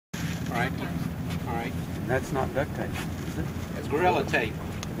All right. All right. And that's not duct tape, is it? It's Gorilla Tape.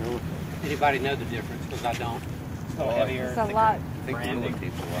 Gorilla Tape. Anybody know the difference? Because I don't. It's a little heavier. It's a lot. I think Gorilla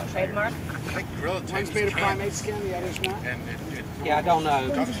people like Trademark? I think Gorilla Tape One's made of primate skin, the other's not. and Yeah, I don't know.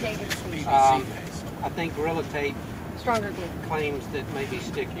 When's the date of the species? I think Gorilla Tape Stronger glue. claims that may be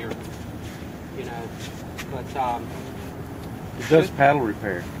stickier, you know, but it does paddle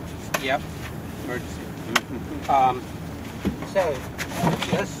repair. yep, emergency. So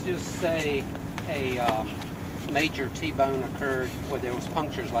let's just say a major T-bone occurred where there was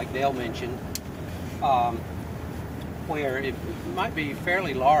punctures like Dale mentioned, where it might be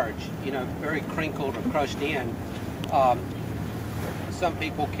fairly large, you know, very crinkled or crushed in. Some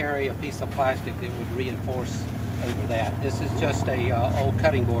people carry a piece of plastic that would reinforce over that. This is just a old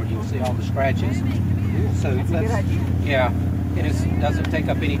cutting board. You can see all the scratches. So That's a good idea. yeah, it doesn't take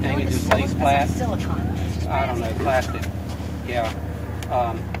up anything. It just lays flat. Silicone. I don't know, plastic. Yeah,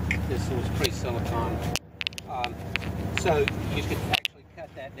 this was pre-silicone. So you could actually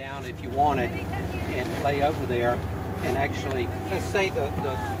cut that down if you wanted and lay over there and actually, let's say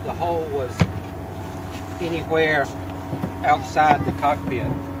the hole was anywhere outside the cockpit.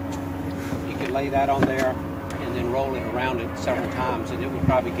 You could lay that on there and then roll it around it several times and it would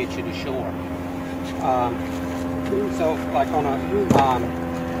probably get you to shore. So like on a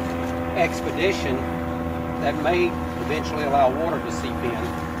expedition, that may eventually allow water to seep in.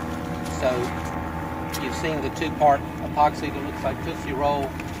 So you've seen the two-part epoxy that looks like Tootsie Roll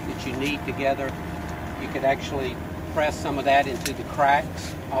that you knead together. You could actually press some of that into the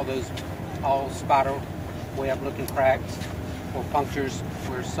cracks, all spider web looking cracks or punctures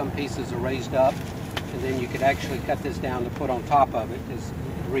where some pieces are raised up, and then you could actually cut this down to put on top of it as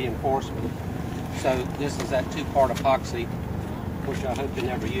reinforcement. So this is that two-part epoxy, which I hope to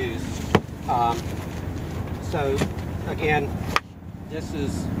never use. So again, this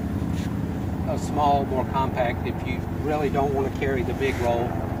is a small, more compact if you really don't want to carry the big roll,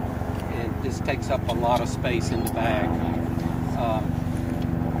 and this takes up a lot of space in the bag.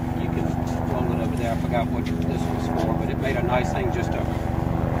 You can roll it over there. I forgot what this was for, but it made a nice thing just to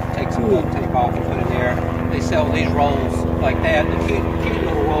take some duct tape off and put it there. They sell these rolls like that, the cute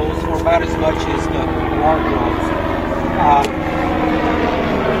little rolls for about as much as the large rolls.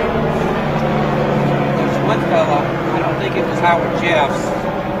 There's one fella, I don't think it was Howard Jeffs,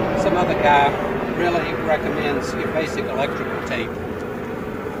 some other guy really recommends your basic electrical tape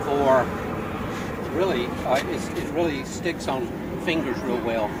for really, it really sticks on fingers real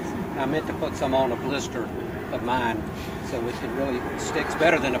well. I meant to put some on a blister of mine, so it really sticks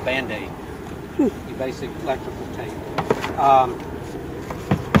better than a Band-Aid. Your basic electrical tape.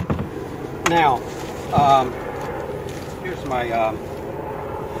 Now, here's my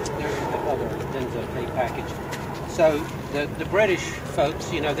there's the other Denso tape package. So the British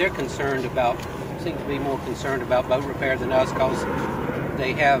folks, you know, they're concerned about, seem to be more concerned about boat repair than us because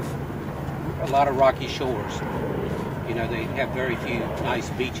they have a lot of rocky shores. You know, they have very few nice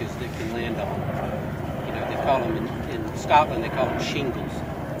beaches that can land on. You know, they call them in Scotland, they call them shingles,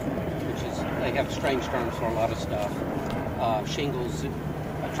 which is, they have strange terms for a lot of stuff. Shingles,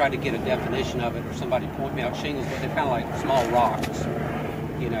 I tried to get a definition of it, or somebody point me out shingles, but they're kind of like small rocks.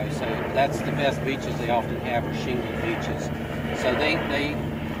 You know, so that's the best beaches they often have are shingle beaches. So they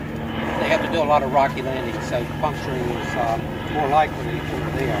have to do a lot of rocky landings, so puncturing is more likely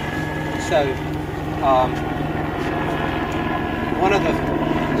over there. So one of the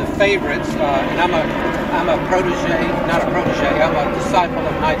favorites, and I'm a protege, not a protege, I'm a disciple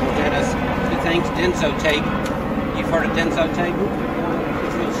of Nigel Dennis, who thinks Denso tape. You've heard of Denso tape?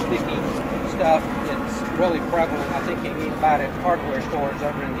 It's real sticky stuff. It's really prevalent. I think you can buy it at hardware stores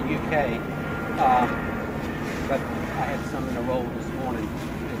over in the UK. But I had some in a roll this morning.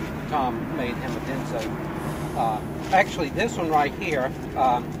 And Tom made him a Denso. Actually, this one right here,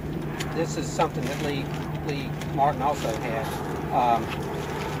 this is something that Lee Martin also had.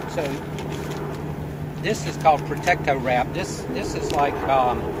 So this is called Protecto Wrap. This is like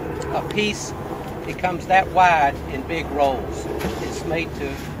a piece. It comes that wide in big rolls. It's made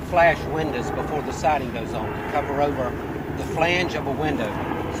to flash windows before the siding goes on, to cover over the flange of a window.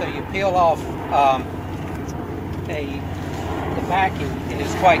 So you peel off the backing and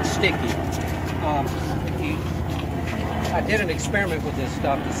it's quite sticky. I did an experiment with this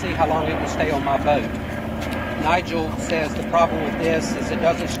stuff to see how long it would stay on my boat. Nigel says the problem with this is it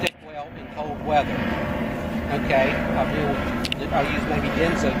doesn't stick well in cold weather. Okay, I'll use maybe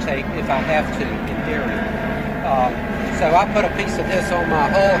Denso tape if I have to, in theory. So I put a piece of this on my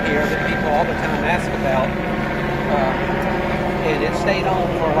hull here that people all the time ask about, and it stayed on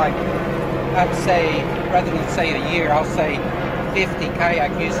for like, I'd say, rather than say a year, I'll say 50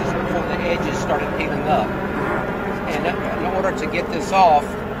 kayak uses before the edges started peeling up. And in order to get this off,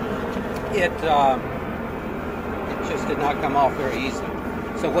 it just did not come off very easily.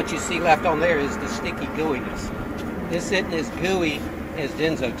 So what you see left on there is the sticky gooiness. This isn't as gooey as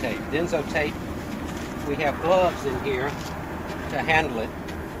Denso tape. Denso tape, we have gloves in here to handle it.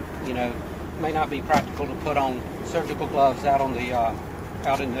 You know, it may not be practical to put on surgical gloves out in the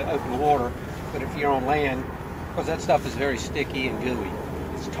open water, but if you're on land, because that stuff is very sticky and gooey.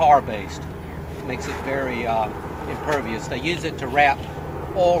 It's tar-based. It makes it very impervious. They use it to wrap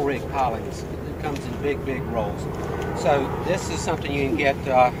oil rig pilings. It comes in big, big rolls. So this is something you can get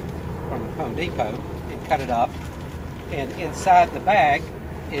from Home Depot and cut it up. And inside the bag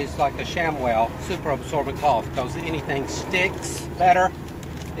is like a ShamWow super absorbent cloth, because anything sticks better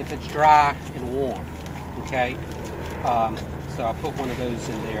if it's dry and warm. Okay, so I put one of those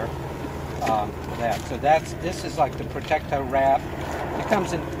in there for that. So this is like the Protecto wrap. It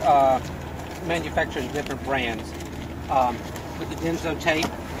comes in manufactured in different brands. With the Denso tape,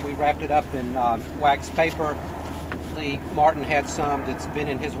 we wrapped it up in wax paper. Martin had some that's been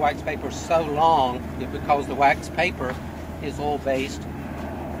in his wax paper so long that because the wax paper is oil-based,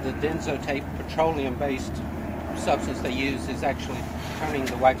 the Denso tape, petroleum-based substance they use, is actually turning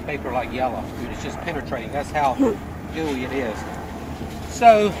the wax paper like yellow. It's just penetrating. That's how gooey it is.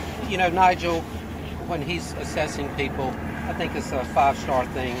 So, you know, Nigel, when he's assessing people, I think it's a 5-star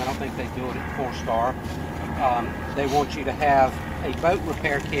thing. I don't think they do it at 4-star. They want you to have a boat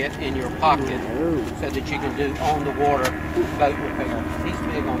repair kit in your pocket so that you can do on-the-water boat repair. He's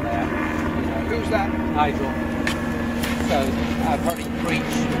big on that. You know, Who's that? Nigel. So I've heard him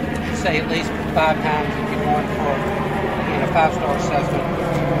preach, say at least 5 times if you're going for a 5-star assessment.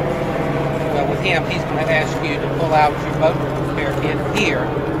 Well, with him, he's going to ask you to pull out your boat repair kit here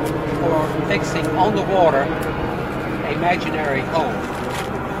for fixing on the water imaginary hole.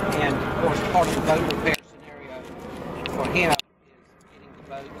 And of course, part of the boat repair scenario for him is getting the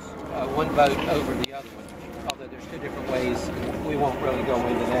boats, one boat over the other one. Although there's 2 different ways, we won't really go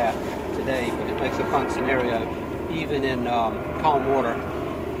into that today, but it makes a fun scenario, even in calm water,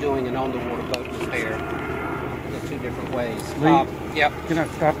 doing an on-the-water boat repair. There's 2 different ways. Lee, Yep. can I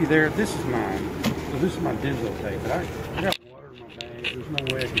stop you there? This is mine. So this is my Denso tape, but I got water in my bag. There's no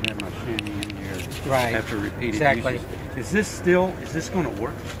way I can have my chamois in here Right. after repeated Exactly. uses. Is this going to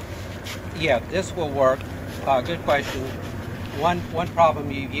work? Yeah, this will work. Good question. One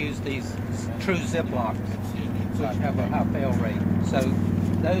problem, you use these true Ziplocs, which have a high fail rate. So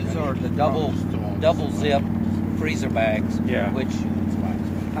those are the double zip freezer bags, which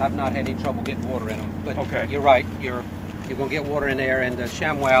I've not had any trouble getting water in them. But Okay. You're right. You're going to get water in there, and the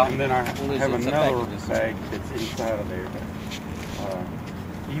ShamWow. And then I loses have its another effectiveness. bag that's inside of there.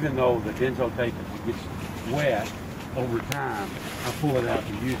 Even though the Denso tape gets wet over time, I pull it out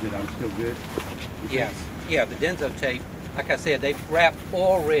to use it, I'm still good? Yes. Yeah, the Denso tape, like I said, they've wrapped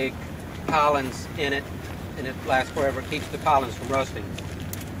oil rig pilings in it, and it lasts forever. It keeps the pilings from rusting.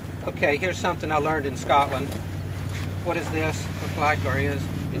 Okay, here's something I learned in Scotland. What does this look like, or is?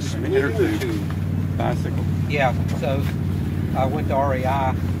 It's an inner tube bicycle. Yeah, so I went to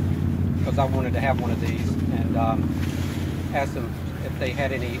REI because I wanted to have one of these, and asked them if they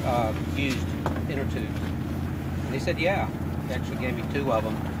had any used inner tubes. And they said, yeah. They actually gave me 2 of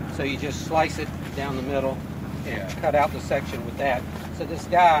them. So you just slice it down the middle and cut out the section with that. So this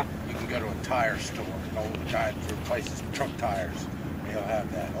guy... You can go to a tire store, an old guy that replaces truck tires. He'll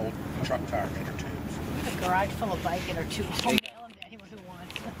have that old truck tire inner tubes. A garage full of bacon or 2 home to anyone who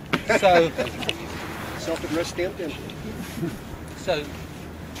wants. So... Self-addressed stamped. So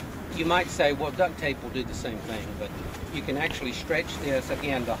you might say, well, duct tape will do the same thing, but you can actually stretch this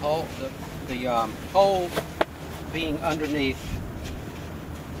again. The hole being underneath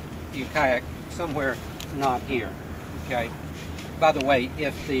your kayak, somewhere not here. Okay. By the way,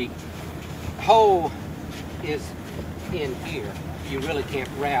 if the hole is in here, you really can't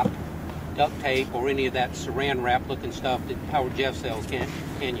wrap duct tape or any of that saran wrap looking stuff that Howard Jeff sells, can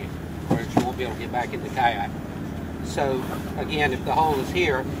you? Where you won't be able to get back in the kayak. So again, if the hole is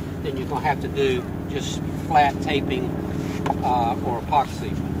here, then you're going to have to do just flat taping or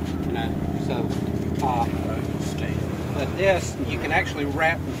epoxy, you know. So, but this, you can actually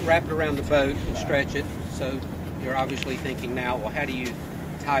wrap it around the boat and stretch it. So you're obviously thinking now, well, how do you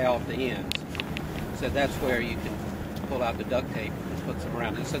tie off the ends? So that's where you can pull out the duct tape and put some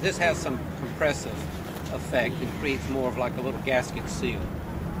around it. So this has some compressive effect and creates more of like a little gasket seal.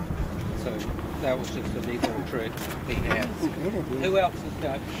 So that was just a neat little trick he had. Who else has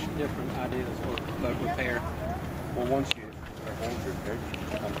got different ideas for boat repair? Well, once you hold your pitch,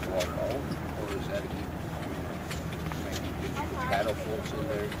 comes to like all, or is that a paddle floats in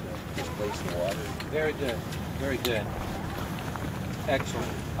there to displace the water. Very good. Very good. Excellent.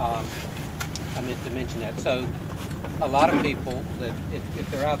 I meant to mention that. So a lot of people that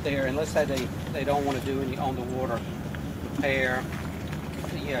if they're out there and let's say they don't want to do any on the water repair,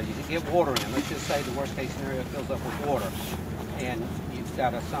 you get water in. Let's just say the worst case scenario fills up with water and you've got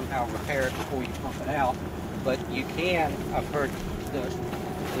to somehow repair it before you pump it out. But you can, I've heard the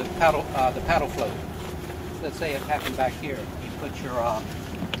paddle float. Let's say it happened back here. You put your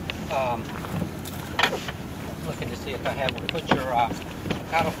looking to see if I have one. Put your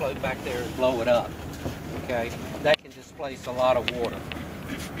paddle float back there and blow it up. Okay, that can displace a lot of water.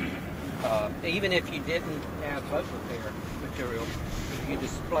 Even if you didn't have boat repair material, if you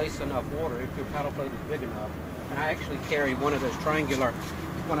displace enough water, if your paddle float is big enough, and I actually carry one of those triangular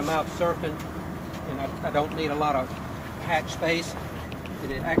when I'm out surfing, and I don't need a lot of hatch space.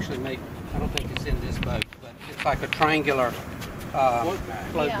 And it actually I don't think it's in this boat, but it's like a triangular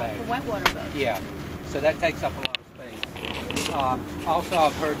float bag. For whitewater boats. Yeah, so that takes up a lot of space. Also,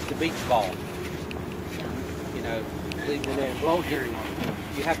 I've heard the beach ball. You know, leave it there, blow here.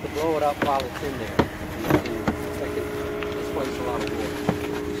 You have to blow it up while it's in there. And that can displace a lot of water.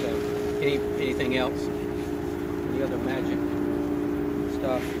 So, anything else? Any other magic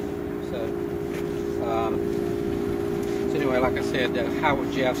stuff? So anyway, like I said,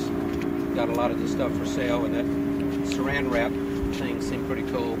 Howard Jeff's got a lot of this stuff for sale, and that saran wrap thing seemed pretty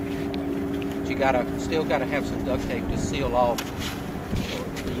cool. But you still gotta have some duct tape to seal off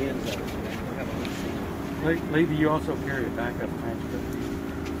the ends of it. Lee, do you also carry a backup match?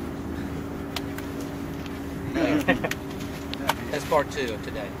 That's part 2 of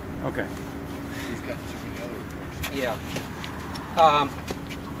today. Okay. He's got too many other reports. Yeah.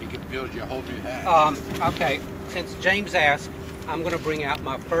 You can build your whole new hatch. Okay. Since James asked, I'm going to bring out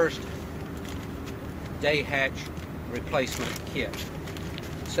my first day hatch replacement kit.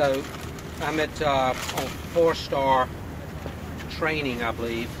 So I'm at on 4-star training, I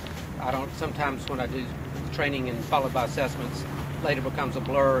believe. Sometimes when I do training and followed by assessments, later becomes a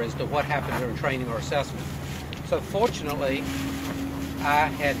blur as to what happened during training or assessment. So fortunately, I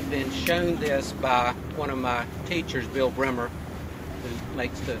had been shown this by one of my teachers, Bill Bremer, who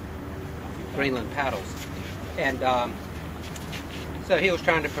makes the Greenland paddles. And so he was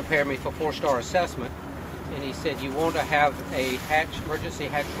trying to prepare me for 4-star assessment, and he said, you want to have a emergency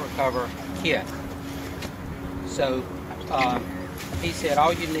hatch recover kit. So he said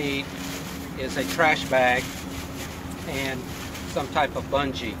all you need is a trash bag and some type of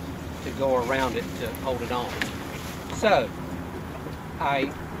bungee to go around it to hold it on. So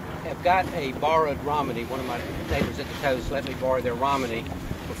I have got a borrowed Romney. One of my neighbors at the coast let me borrow their Romney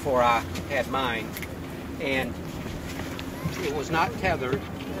before I had mine, and it was not tethered.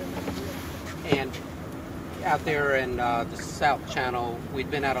 And out there in the South Channel, we'd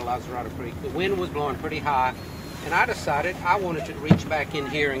been out of Lazaretto Creek. The wind was blowing pretty high, and I decided I wanted to reach back in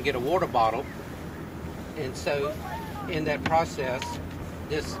here and get a water bottle. And so in that process,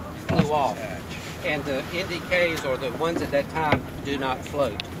 this flew off. And the NDKs, or the ones at that time, do not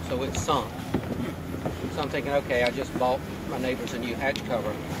float, so it's sunk. So I'm thinking, okay, I just bought my neighbors a new hatch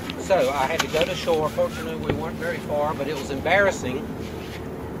cover. So I had to go to shore. Fortunately, we weren't very far, but it was embarrassing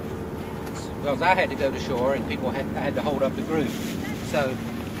because I had to go to shore and I had to hold up the group. So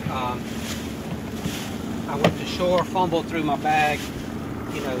I went to shore, fumbled through my bag.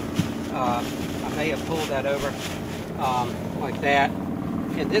 I may have pulled that over like that.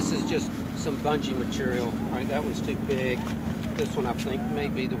 And this is just some bungee material. All right, that one's too big. This one I think may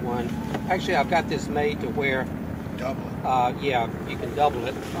be the one. Actually, I've got this made to where Double it. yeah, you can double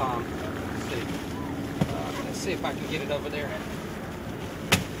it. Let's see if I can get it over there.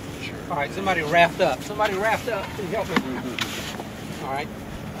 Sure. All right, somebody raft up. Somebody raft up. Can you help me? All right,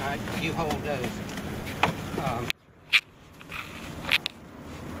 you hold those. All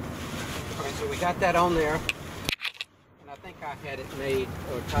right, so we got that on there. I think I had it made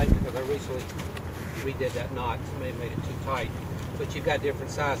or tight because I recently redid that knot, so maybe made it too tight. But you've got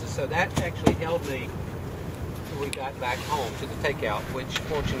different sizes. So that actually held me till we got back home to the takeout, which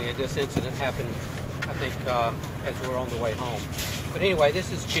fortunately this incident happened, I think, as we were on the way home. But anyway,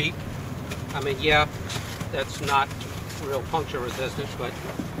 this is cheap. I mean, yeah, that's not real puncture resistant, but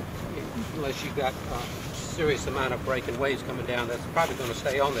unless you've got a serious amount of breaking waves coming down, that's probably going to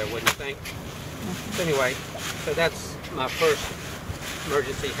stay on there, wouldn't you think? So anyway, so that's my first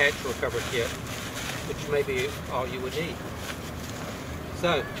emergency hatch recover kit, which may be all you would need.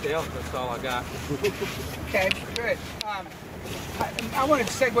 So, Dale, that's all I got. Okay, good. I wanted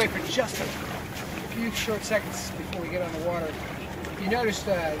to segue for just a few short seconds before we get on the water. You noticed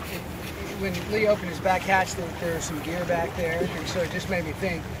when Lee opened his back hatch, there was some gear back there, and so it just made me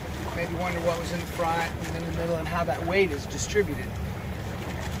think, maybe wonder what was in the front and in the middle and how that weight is distributed.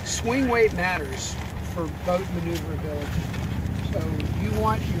 Swing weight matters for boat maneuverability. So you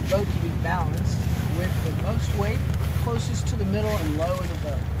want your boat to be balanced with the most weight closest to the middle and low in the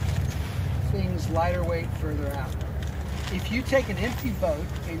boat. Things lighter weight further out. If you take an empty boat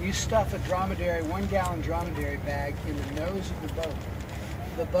and you stuff a dromedary, 1 gallon dromedary bag in the nose of the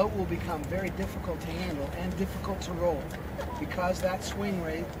boat will become very difficult to handle and difficult to roll because that swing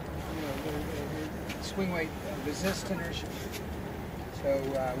weight, the swing weight resists inertia. So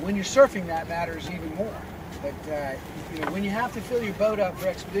when you're surfing, that matters even more. But when you have to fill your boat up for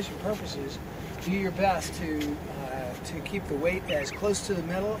expedition purposes, do your best to keep the weight as close to the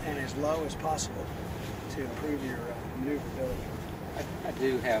middle and as low as possible to improve your maneuverability. I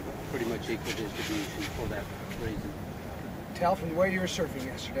do have pretty much equal distribution for that reason. Tell from the way you were surfing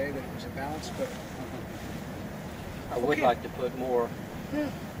yesterday that it was a balanced boat. I would like to put more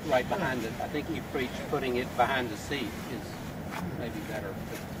right behind it. I think you preach putting it behind the seat is maybe better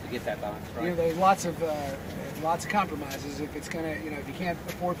to get that balance right. There's lots of compromises. If it's gonna, if you can't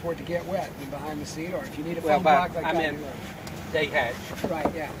afford for it to get wet, then behind the seat, or if you need a foam block like that. I meant day hatch.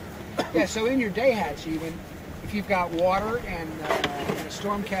 Right. Yeah. Yeah. So in your day hatch, even if you've got water and a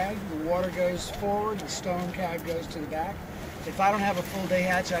storm cag, the water goes forward, the storm cag goes to the back. If I don't have a full day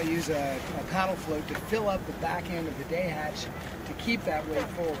hatch, I use a paddle float to fill up the back end of the day hatch to keep that weight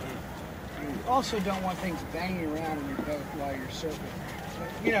forward. You also don't want things banging around in your boat while you're surfing.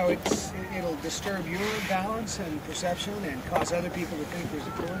 It'll disturb your balance and perception and cause other people to think there's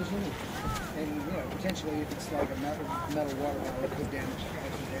a collision. And potentially, if it's like a metal water bottle, it could damage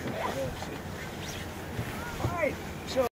the boat. All right.